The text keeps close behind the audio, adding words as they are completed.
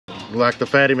Like the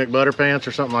Fatty McButterpants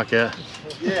or something like that.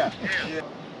 Yeah.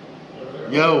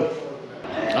 Yo.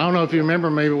 I don't know if you remember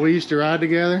me, but we used to ride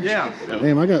together. Yeah.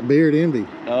 Damn, I got beard envy.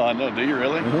 Oh, I know. Do you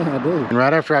really? Yeah, I do. And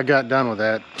right after I got done with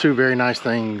that, two very nice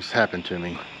things happened to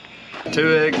me.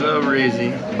 2 eggs over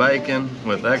easy, bacon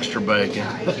with extra bacon.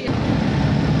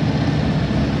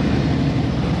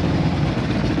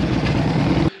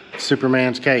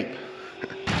 Superman's cape.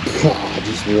 I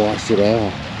just washed it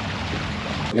out.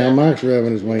 Now Mike's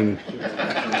rubbing his weenie.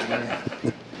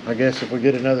 I guess if we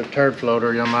get another turd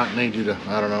floater, I might need you to,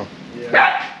 I don't know.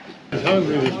 Yeah. I was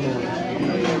hungry this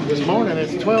morning. This morning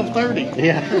it's 12:30.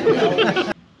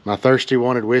 Yeah. My thirsty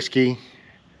wanted whiskey.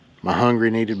 My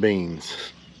hungry needed beans.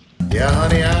 Yeah,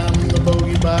 honey, I'm the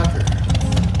bogey biker.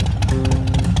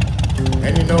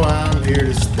 And you know I'm here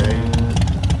to stay.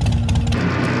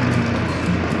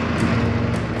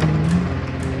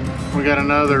 We got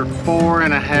another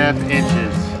 4.5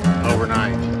 inches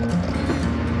overnight.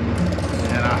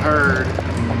 And I heard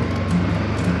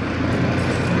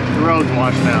the road's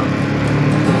washed out.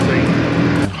 Let's see.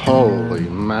 Holy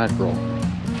mackerel.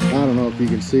 I don't know if you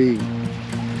can see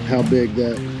how big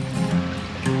that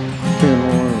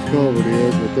pinhole in the culvert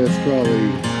is, but that's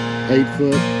probably 8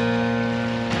 foot.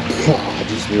 Oh, I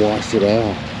just washed it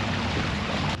out.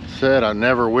 Said I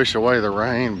never wish away the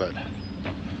rain, but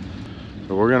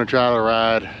we're gonna try the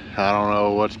ride. I don't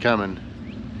know what's coming.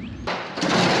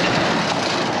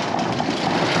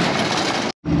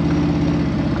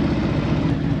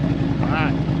 All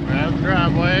right, we're out of the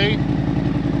driveway.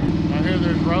 I hear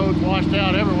there's roads washed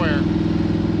out everywhere.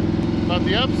 But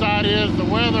the upside is the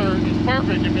weather is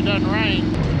perfect if it doesn't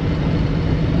rain.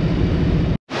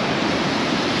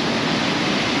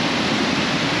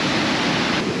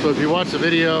 So if you watched the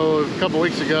video a couple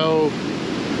weeks ago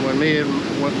when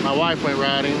when my wife went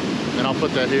riding, and I'll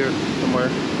put that here somewhere,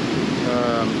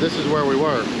 this is where we were. We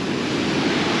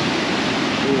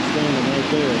were standing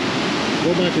right there.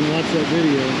 Go back and watch that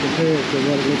video and compare it to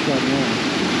what it looks like now.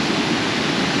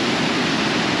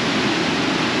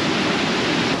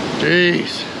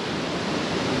 Jeez.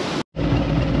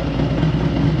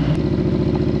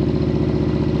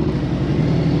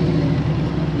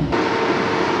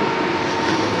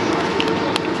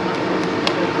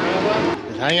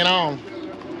 It's hanging on.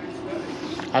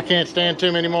 I can't stand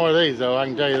too many more of these though, I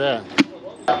can tell you that.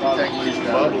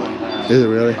 Is it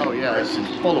really? Oh yeah, it's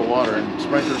full of water and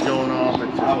sprinklers going off.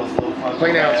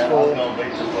 Clean out's full. I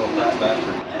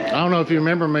don't know if you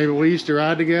remember me, but we used to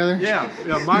ride together. Yeah,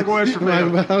 Michael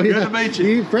Westerfield. Good to meet you.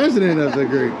 He's president of the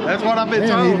group. That's what I've been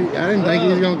told. I didn't think he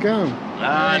was gonna come.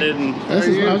 I didn't. I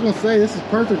was gonna say, this is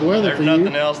perfect weather for you. There's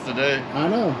nothing else to do. I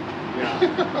know.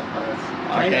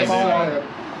 I can't do that.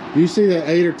 You see that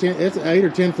 8 or 10? It's an 8 or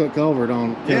 10 foot culvert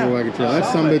on Camelwagon Trail.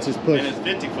 That's some bitch is pushed. And it's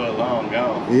 50 foot long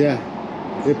gone. Yeah,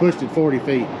 it pushed it 40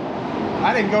 feet.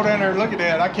 I didn't go down there and look at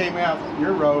that. I came out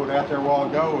your road out there a while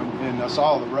ago, and I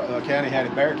saw the county had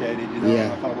it barricaded. You know,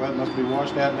 Yeah. I thought, well, it must be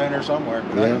washed out down there somewhere.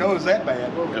 But I didn't know it was that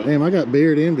bad. Damn, I got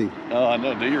beard envy. Oh, I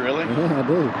know. Do you really? Yeah, I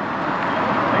do.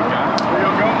 Where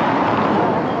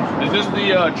y'all going? Is this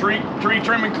the tree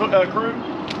trimming crew?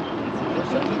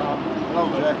 Hello,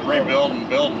 Jack. Rebuilding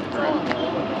building.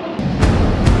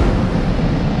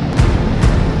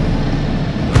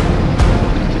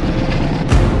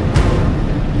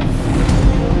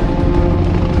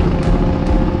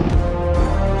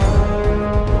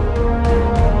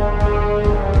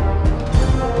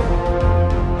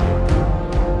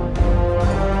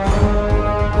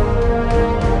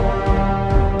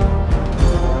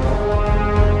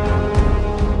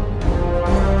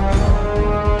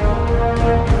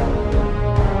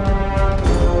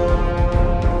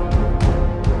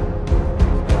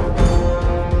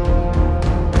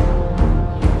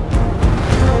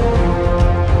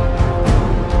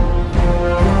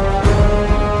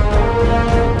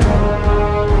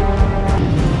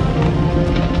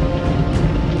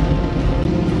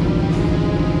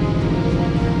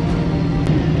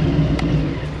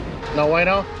 No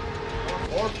bueno?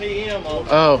 4 p.m.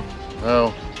 Oh.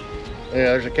 Yeah,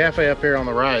 there's a cafe up here on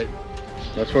the right.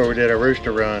 That's where we did a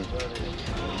rooster run.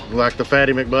 Like the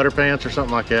Fatty McButterpants or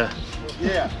something like that.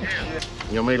 Yeah.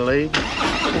 You want me to lead?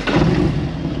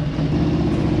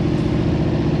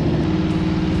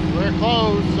 We're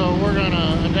closed, so we're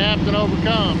gonna adapt and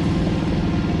overcome.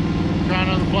 Try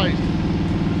another place.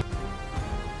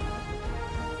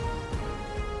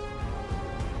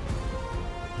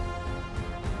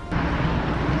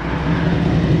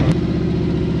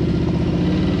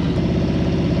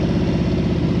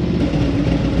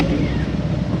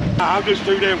 I'm just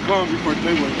too damn clumsy for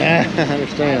 2 weeks. I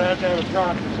understand. I have to have a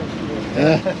doctor.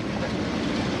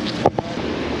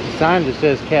 sign just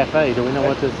says cafe. Do we know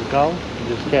what this is called?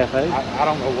 Just cafe? I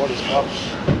don't know what it's called.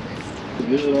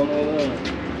 Good on all that.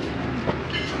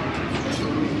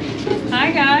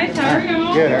 Hi guys, how are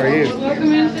you? Good, how are you?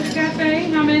 Welcome into the cafe.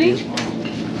 How many?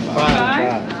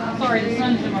 Five. Five. Sorry, the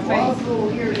sun's in my face.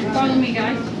 Follow me,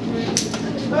 guys.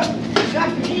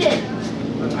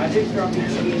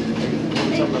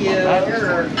 Yeah.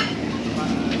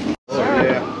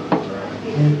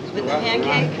 With the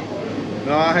pancake?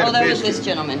 No, I had Oh, a that was biscuit. this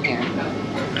gentleman here.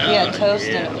 He had toast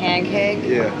and a pancake.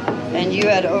 Yeah. And you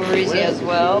had over easy as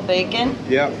well, bacon?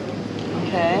 Yep.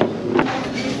 Okay.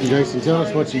 Jason, tell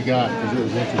us what you got, because it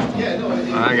was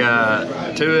interesting. I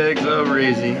got 2 eggs over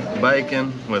easy,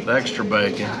 bacon with extra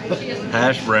bacon,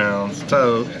 hash browns,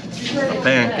 toast, a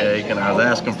pancake, and I was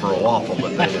asking for a waffle,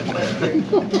 but they didn't have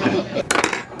it.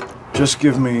 Just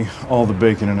give me all the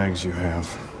bacon and eggs you have.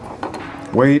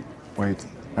 Wait.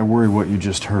 I worry what you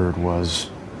just heard was,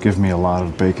 give me a lot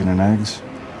of bacon and eggs.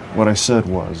 What I said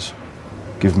was,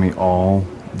 give me all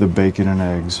the bacon and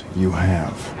eggs you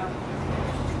have.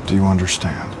 Do you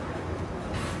understand?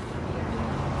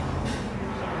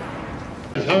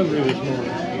 I was hungry this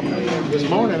morning. This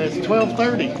morning it's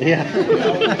 12:30. Yeah.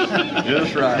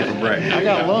 Just right for breakfast. I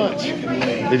got lunch.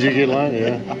 Did you get lunch?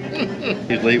 Yeah.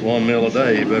 He'd eat 1 meal a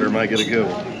day, he better make it a good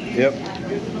one. Yep.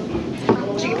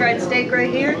 Chicken fried steak right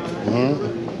here?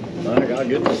 I'll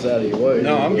get this out of your way.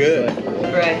 No, I'm good.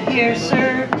 Right here,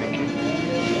 sir.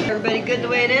 Everybody good the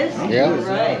way it is? Yeah. All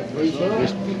right.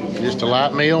 Just a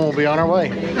light meal and we'll be on our way.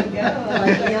 There you go. I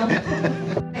like yum.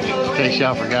 In case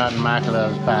y'all forgotten,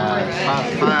 Michael's pie.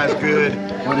 Pie's good.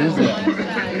 What is that?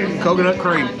 Coconut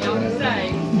cream.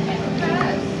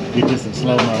 Get this in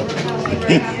slow-mo.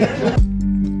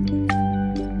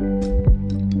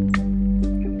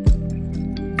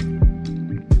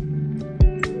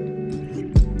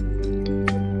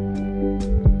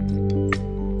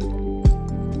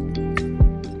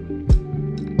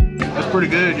 That's pretty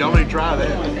good. Y'all need to try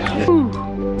that.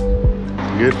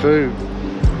 Good food.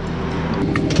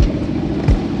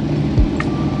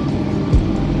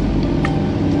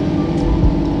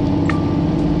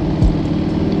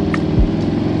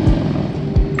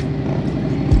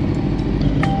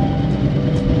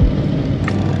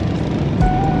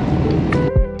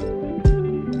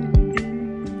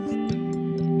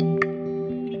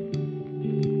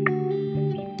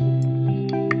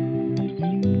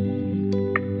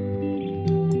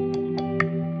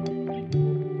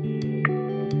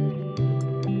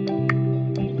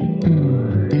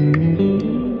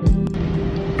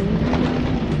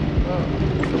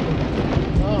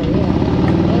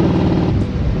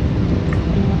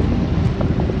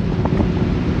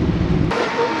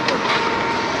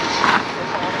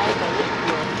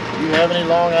 Have any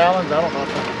Long Islands? I don't know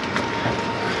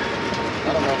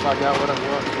if I got what I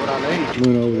need.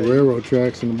 Went over the railroad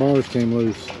tracks and the bars came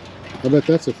loose. I bet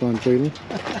that's a fun feeling.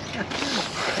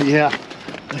 Yeah.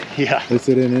 At least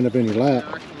it didn't end up in your lap.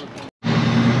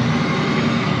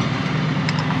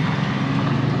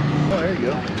 Oh, there you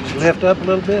go. Lift up a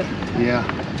little bit. Yeah.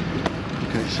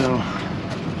 Okay, so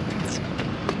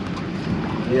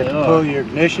You have to pull your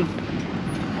ignition.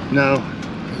 no.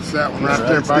 It's that one Right right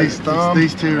there, there by his thumb.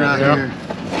 These two right Yeah. here.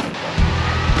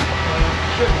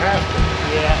 Shouldn't have to.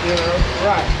 Yeah. You know,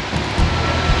 right.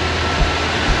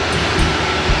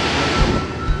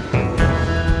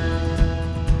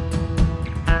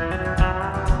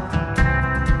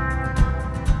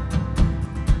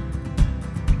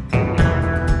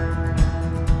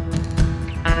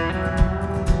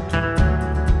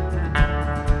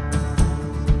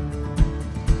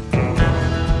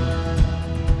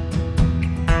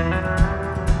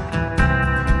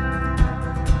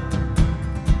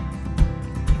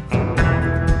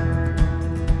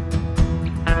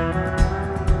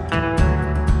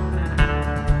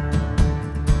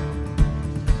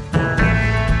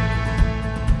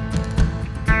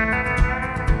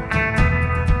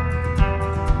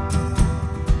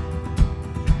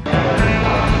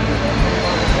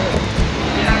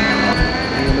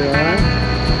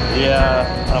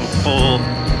 Yeah, I'm full.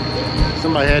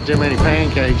 Somebody had too many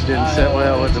pancakes, didn't sit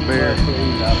well with the beer.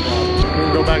 We're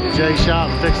gonna go back to Jay's shop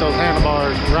and fix those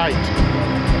handlebars right.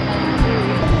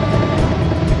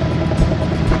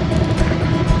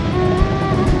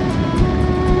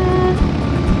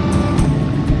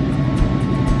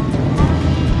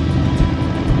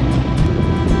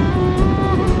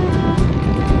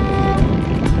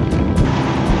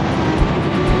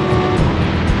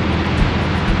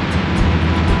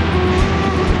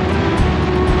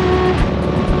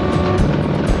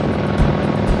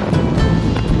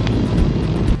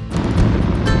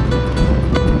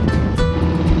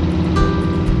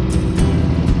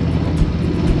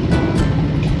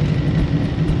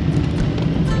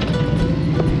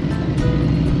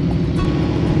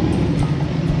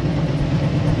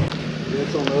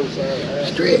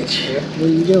 Mitch, what are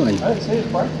you doing? I didn't see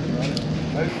his break.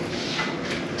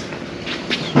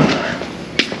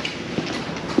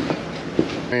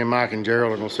 Me and Mike and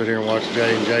Gerald are gonna sit here and watch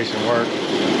Jay and Jason work.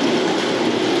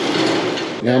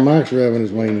 Now Mike's revving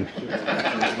his weenie.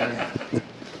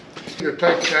 You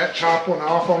take that top one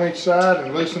off on each side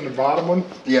and loosen the bottom one.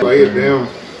 Yeah. Lay it down.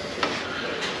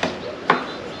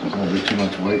 There's gonna be too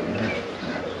much weight in there.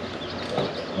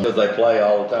 Because they play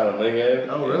all the time in Lingo.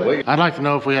 Oh, really? I'd like to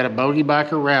know if we had a bogey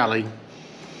biker rally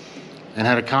and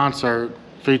had a concert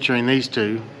featuring these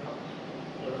two.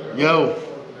 Yo,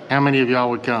 how many of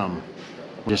y'all would come?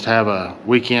 Just have a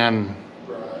weekend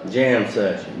Jam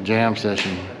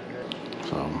session.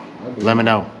 So let me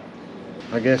know.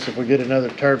 I guess if we get another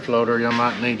turd floater, y'all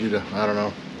might need you to, I don't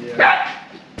know. Yeah.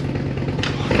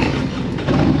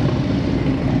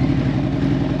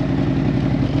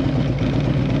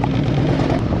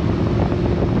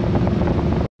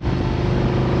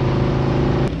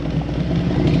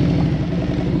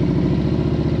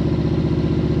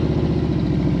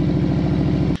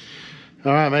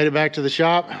 All right, made it back to the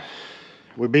shop.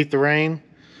 We beat the rain.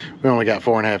 We only got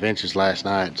 4.5 inches last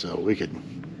night, so we could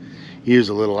use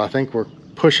a little. I think we're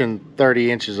pushing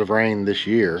 30 inches of rain this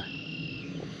year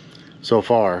so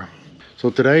far.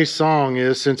 So today's song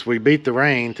is, since we beat the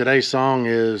rain, today's song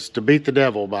is To Beat the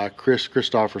Devil by Kris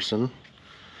Kristofferson.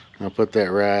 I'll put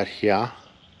that right here.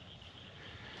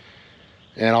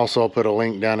 And also I'll put a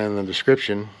link down in the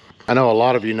description. I know a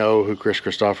lot of you know who Kris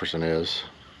Kristofferson is.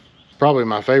 Probably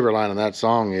my favorite line in that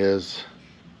song is,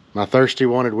 my thirsty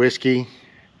wanted whiskey,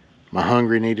 my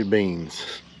hungry needed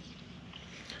beans.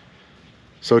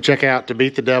 So check out To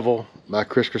Beat the Devil by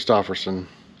Kris Kristofferson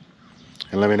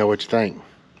and let me know what you think.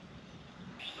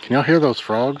 Can y'all hear those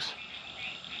frogs?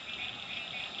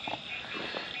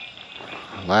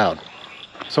 Loud.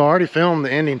 So I already filmed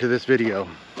the ending to this video.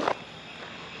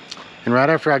 And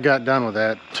right after I got done with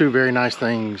that, two very nice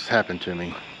things happened to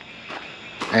me.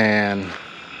 And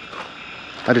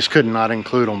I just could not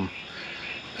include them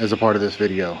as a part of this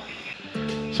video.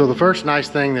 So the first nice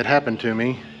thing that happened to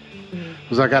me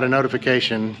was I got a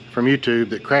notification from YouTube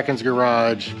that Kraken's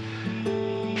Garage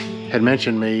had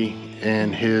mentioned me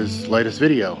in his latest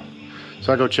video.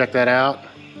 So I go check that out,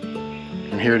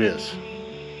 and here it is.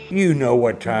 You know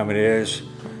what time it is.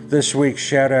 This week's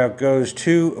shout out goes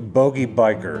to Bogey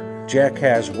Biker. Jack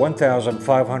has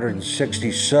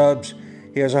 1,560 subs.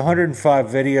 He has 105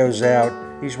 videos out.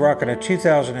 He's rocking a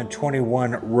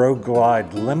 2021 Road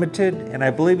Glide Limited, and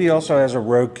I believe he also has a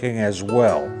Road King as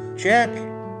well. Jack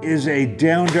is a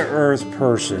down-to-earth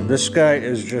person. This guy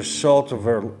is just salt of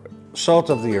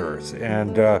the earth,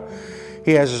 and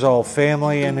he has his whole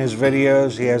family in his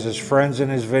videos. He has his friends in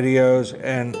his videos,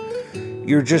 and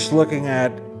you're just looking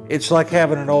at, it's like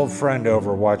having an old friend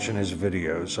over watching his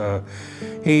videos.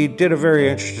 He did a very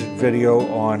interesting video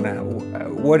on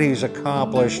what he's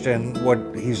accomplished and what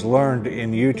he's learned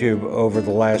in YouTube over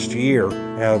the last year.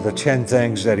 The 10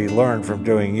 things that he learned from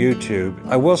doing YouTube.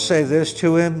 I will say this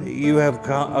to him, you have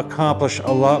accomplished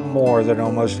a lot more than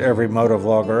almost every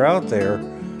motovlogger out there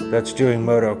that's doing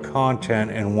moto content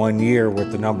in 1 year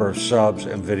with the number of subs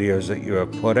and videos that you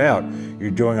have put out. You're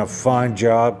doing a fine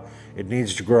job. It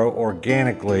needs to grow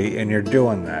organically, and you're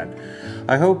doing that.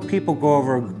 I hope people go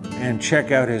over and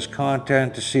check out his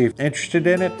content to see if you're interested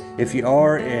in it. If you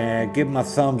are, give him a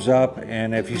thumbs up,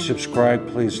 and if you subscribe,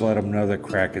 please let him know that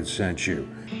Kraken sent you.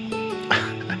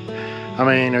 I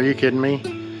mean, are you kidding me?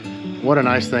 What a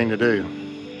nice thing to do.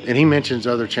 And he mentions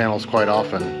other channels quite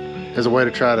often as a way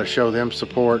to try to show them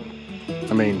support.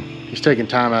 I mean, he's taking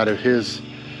time out of his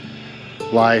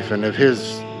life and of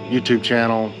his YouTube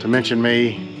channel to mention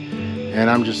me. And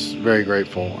I'm just very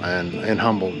grateful and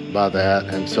humbled by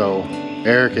that. And so,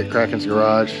 Eric at Kraken's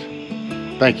Garage,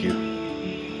 thank you.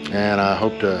 And I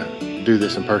hope to do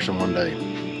this in person one day.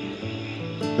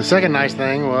 The second nice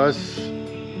thing was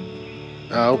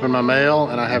I opened my mail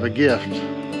and I have a gift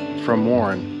from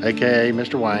Warren, AKA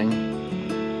Mr. Wang.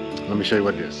 Let me show you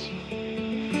what it is.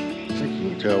 I think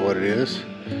you can tell what it is.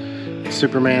 It's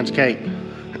Superman's cape.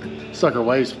 Sucker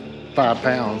weighs 5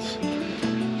 pounds.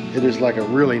 It is like a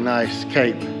really nice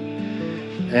cape.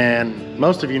 And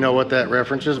most of you know what that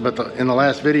references, but in the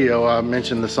last video I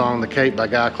mentioned the song The Cape by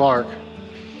Guy Clark.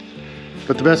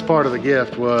 But the best part of the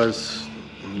gift was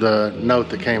the note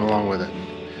that came along with it.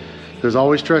 There's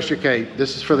always trust your cape.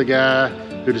 This is for the guy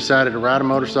who decided to ride a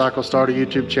motorcycle, start a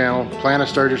YouTube channel, plan a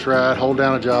Sturgis ride, hold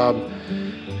down a job,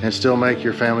 and still make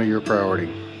your family your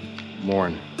priority.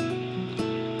 Warren.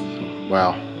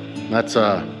 Wow, that's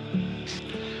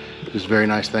just a very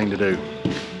nice thing to do.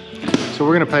 So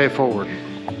we're gonna pay it forward.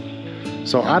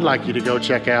 So I'd like you to go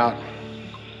check out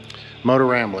Moto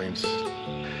Ramblings.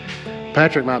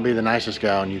 Patrick might be the nicest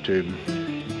guy on YouTube.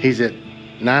 He's at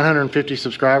 950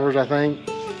 subscribers, I think.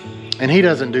 And he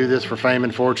doesn't do this for fame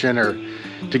and fortune or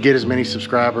to get as many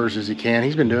subscribers as he can.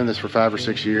 He's been doing this for 5 or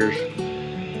 6 years.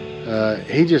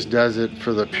 He just does it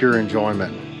for the pure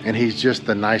enjoyment. And he's just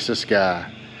the nicest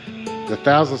guy. The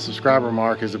 1,000 subscriber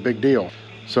mark is a big deal.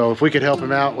 So if we could help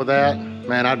him out with that,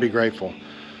 man, I'd be grateful.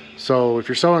 So if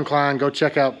you're so inclined, go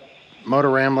check out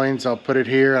Motor Ramblings. I'll put it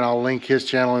here and I'll link his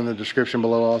channel in the description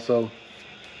below also.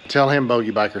 Tell him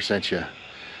Bogey Biker sent you.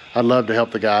 I'd love to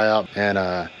help the guy out.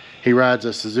 And he rides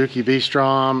a Suzuki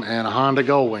V-Strom and a Honda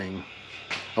Goldwing.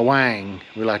 A Wang,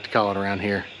 we like to call it around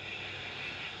here.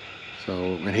 So,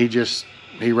 and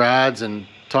he rides and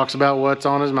talks about what's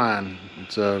on his mind.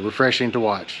 It's refreshing to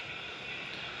watch.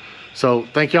 So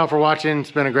thank y'all for watching.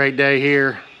 It's been a great day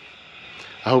here.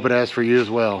 I hope it has for you as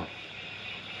well.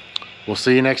 We'll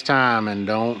see you next time, and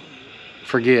don't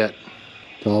forget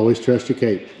to always trust your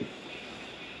cape.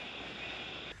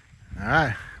 All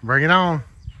right, bring it on.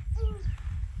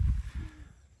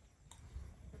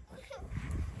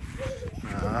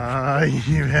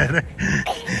 You better.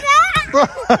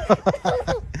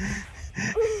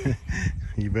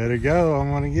 You better go.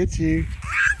 I'm gonna get you.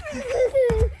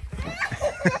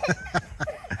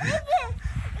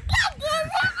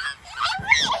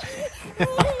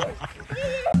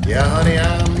 Yeah, honey,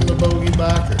 I'm the Bogey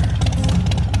Biker,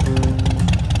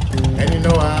 and you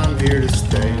know I'm here to stay.